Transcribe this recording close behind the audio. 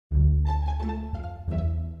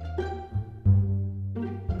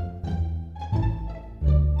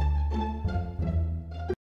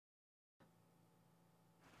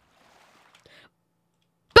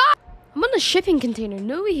shipping container.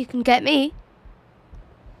 No way you can get me.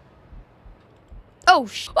 Oh,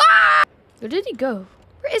 ah! Where did he go?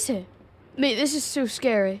 Where is he? Mate, this is so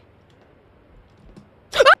scary.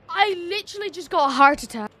 I literally just got a heart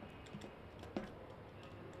attack.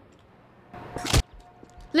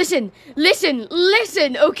 Listen, listen,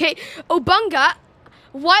 listen, okay? Obunga,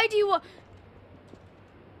 why do you want...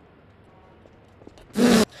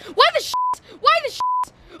 Why the shit? Why the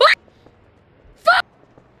shit? Ah! Fuck!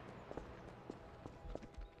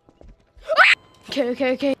 Ah! Okay,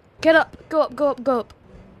 okay, okay. Get up, go up, go up, go up.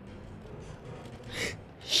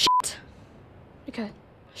 Shit. Okay,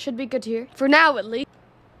 should be good here. For now, at least.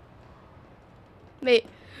 Mate.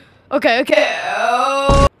 Okay, okay.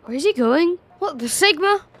 Where is he going? What, the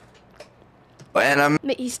Sigma?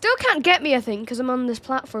 Mate, he still can't get me, I think, because I'm on this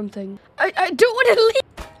platform thing. I don't want to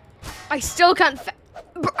leave. I still can't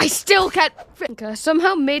Okay, I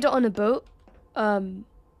somehow made it on a boat.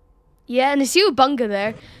 Yeah, and I see Obunga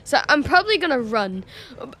there, so I'm probably gonna run.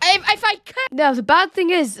 If I could. Now, the bad thing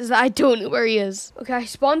is that I don't know where he is. Okay, I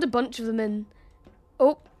spawned a bunch of them in.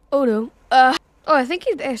 Oh no. Oh, I think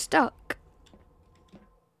they're stuck.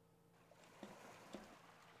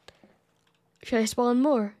 Should I spawn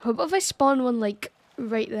more? How about if I spawn one, like,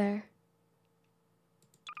 right there?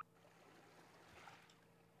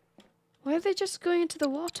 Why are they just going into the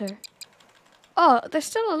water? Oh, they're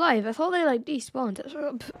still alive. I thought they, like, despawned.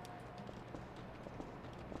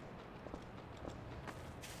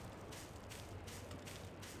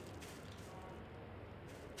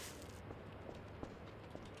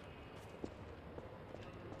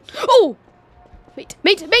 Oh! Mate!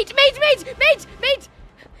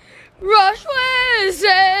 Rush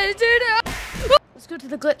wizard! Let's go to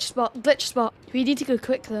the glitch spot. We need to go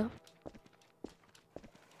quick though.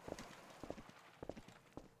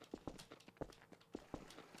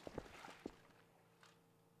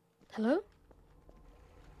 Hello?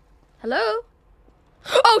 Hello?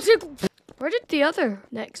 Oh, where did the other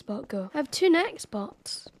next spot go? I have 2 next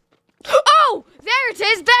spots. Oh! There it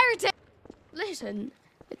is! There it is! Listen,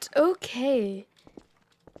 it's okay.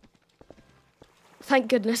 Thank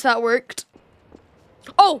goodness that worked.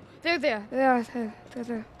 Oh, they're there. They're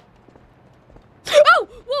there. Oh,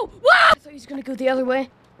 whoa, whoa! I thought he was gonna go the other way.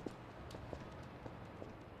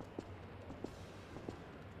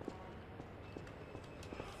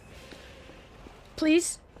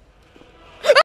 Please.